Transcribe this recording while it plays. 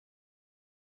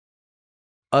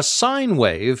A sine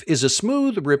wave is a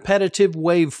smooth, repetitive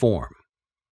waveform.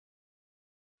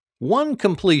 One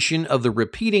completion of the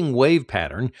repeating wave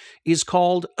pattern is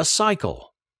called a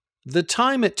cycle. The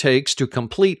time it takes to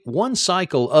complete one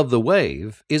cycle of the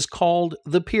wave is called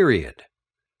the period.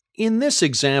 In this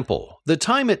example, the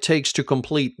time it takes to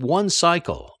complete one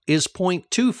cycle is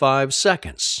 0.25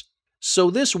 seconds.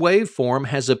 So this waveform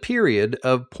has a period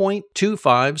of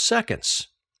 0.25 seconds.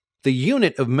 The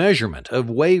unit of measurement of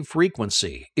wave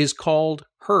frequency is called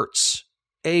hertz.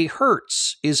 A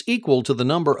hertz is equal to the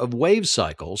number of wave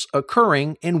cycles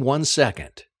occurring in 1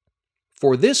 second.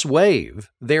 For this wave,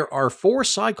 there are 4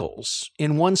 cycles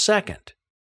in 1 second.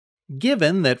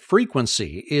 Given that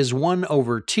frequency is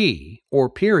 1/t, or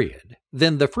period,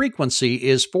 then the frequency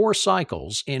is 4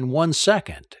 cycles in 1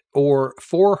 second, or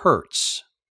 4 hertz.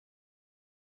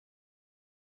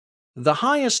 The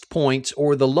highest point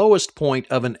or the lowest point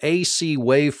of an AC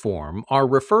waveform are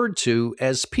referred to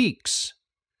as peaks.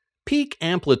 Peak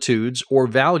amplitudes or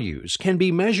values can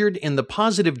be measured in the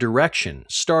positive direction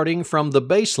starting from the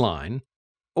baseline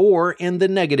or in the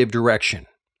negative direction.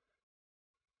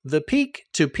 The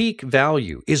peak-to-peak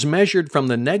value is measured from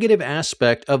the negative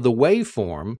aspect of the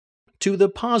waveform to the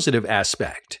positive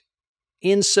aspect.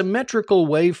 In symmetrical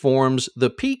waveforms, the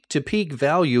peak-to-peak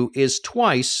value is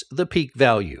twice the peak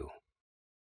value.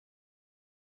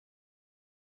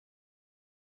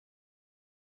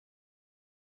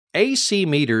 AC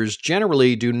meters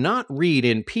generally do not read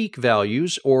in peak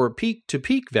values or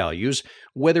peak-to-peak values,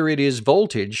 whether it is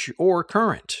voltage or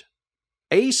current.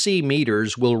 AC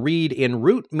meters will read in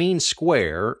root mean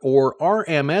square or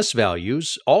RMS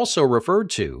values, also referred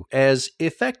to as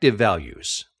effective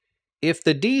values. If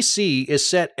the DC is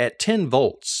set at 10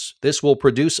 volts, this will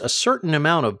produce a certain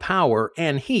amount of power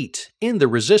and heat in the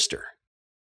resistor.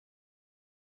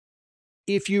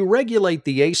 If you regulate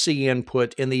the AC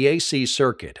input in the AC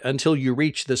circuit until you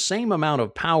reach the same amount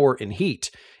of power and heat,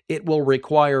 it will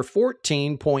require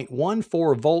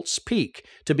 14.14 volts peak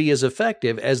to be as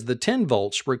effective as the 10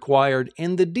 volts required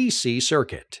in the DC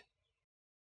circuit.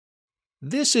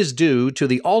 This is due to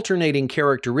the alternating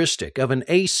characteristic of an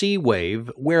AC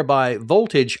wave whereby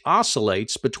voltage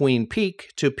oscillates between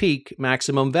peak-to-peak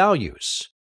maximum values.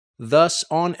 Thus,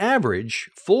 on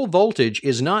average, full voltage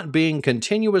is not being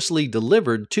continuously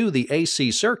delivered to the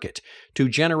AC circuit to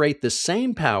generate the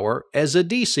same power as a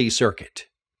DC circuit.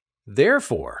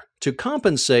 Therefore, to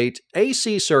compensate,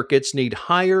 AC circuits need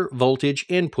higher voltage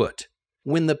input.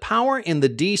 When the power in the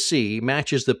DC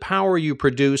matches the power you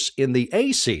produce in the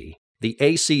AC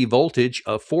voltage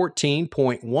of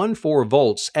 14.14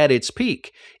 volts at its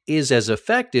peak is as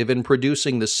effective in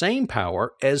producing the same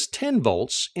power as 10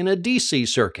 volts in a DC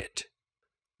circuit.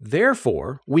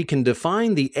 Therefore, we can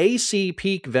define the AC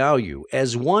peak value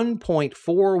as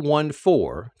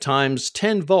 1.414 times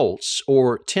 10 volts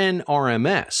or 10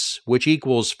 RMS, which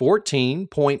equals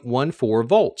 14.14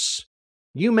 volts.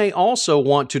 You may also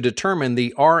want to determine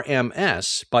the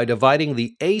RMS by dividing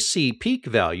the AC peak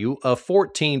value of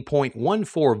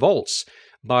 14.14 volts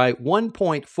by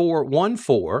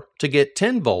 1.414 to get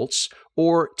 10 volts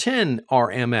or 10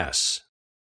 RMS.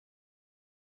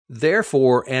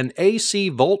 Therefore, an AC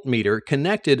voltmeter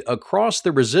connected across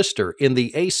the resistor in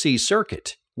the AC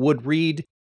circuit would read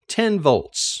 10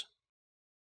 volts.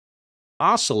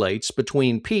 Oscillates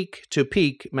between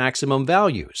peak-to-peak maximum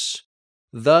values.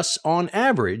 Thus, on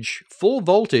average, full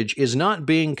voltage is not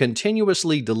being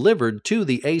continuously delivered to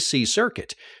the AC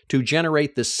circuit to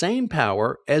generate the same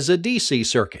power as a DC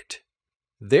circuit.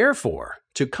 Therefore,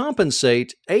 to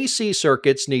compensate, AC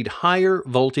circuits need higher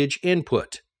voltage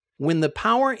input. When the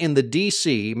power in the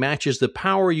DC matches the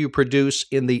power you produce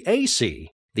in the AC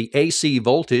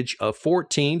voltage of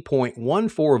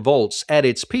 14.14 volts at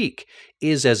its peak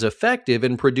is as effective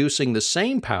in producing the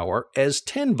same power as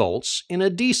 10 volts in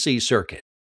a DC circuit.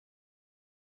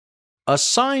 A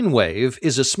sine wave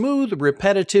is a smooth,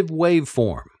 repetitive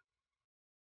waveform.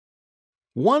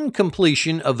 One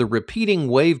completion of the repeating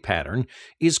wave pattern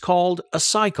is called a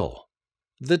cycle.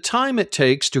 The time it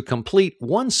takes to complete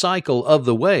one cycle of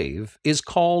the wave is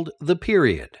called the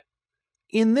period.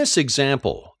 In this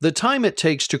example, the time it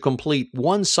takes to complete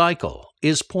one cycle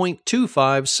is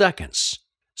 0.25 seconds.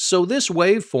 So this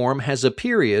waveform has a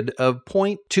period of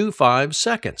 0.25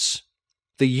 seconds.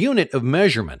 The unit of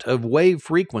measurement of wave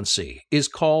frequency is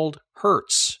called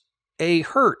hertz. A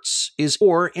hertz is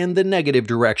or in the negative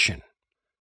direction.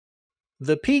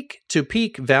 The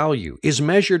peak-to-peak value is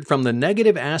measured from the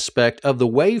negative aspect of the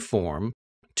waveform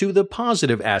to the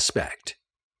positive aspect.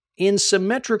 In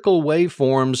symmetrical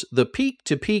waveforms, the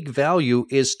peak-to-peak value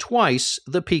is twice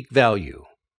the peak value.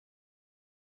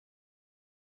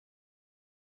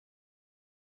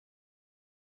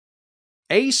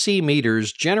 AC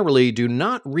meters generally do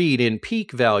not read in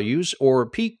peak values or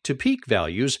peak-to-peak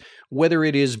values, whether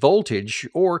it is voltage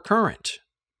or current.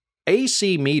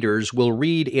 AC meters will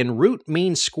read in root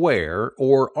mean square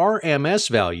or RMS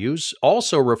values,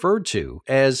 also referred to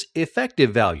as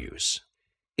effective values.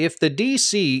 If the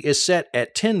DC is set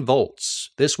at 10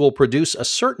 volts, this will produce a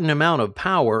certain amount of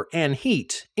power and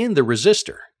heat in the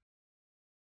resistor.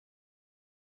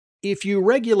 If you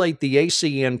regulate the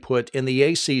AC input in the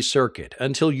AC circuit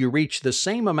until you reach the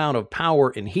same amount of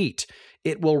power and heat,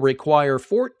 it will require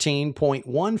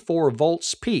 14.14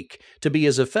 volts peak to be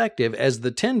as effective as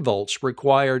the 10 volts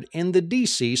required in the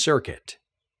DC circuit.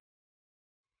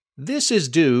 This is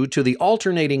due to the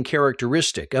alternating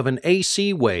characteristic of an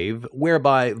AC wave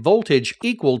whereby voltage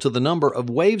equal to the number of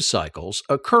wave cycles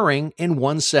occurring in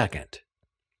 1 second.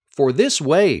 For this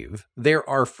wave, there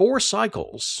are 4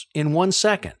 cycles in 1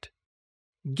 second.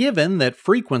 Given that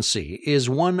frequency is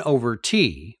 1 over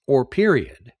t, or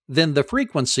period, then the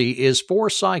frequency is 4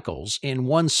 cycles in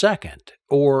 1 second,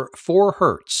 or 4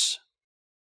 Hertz.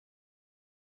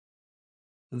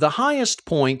 The highest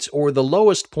point or the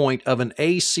lowest point of an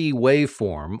AC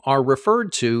waveform are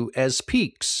referred to as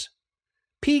peaks.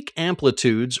 Peak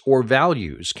amplitudes or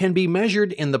values can be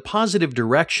measured in the positive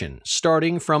direction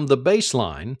starting from the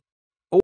baseline,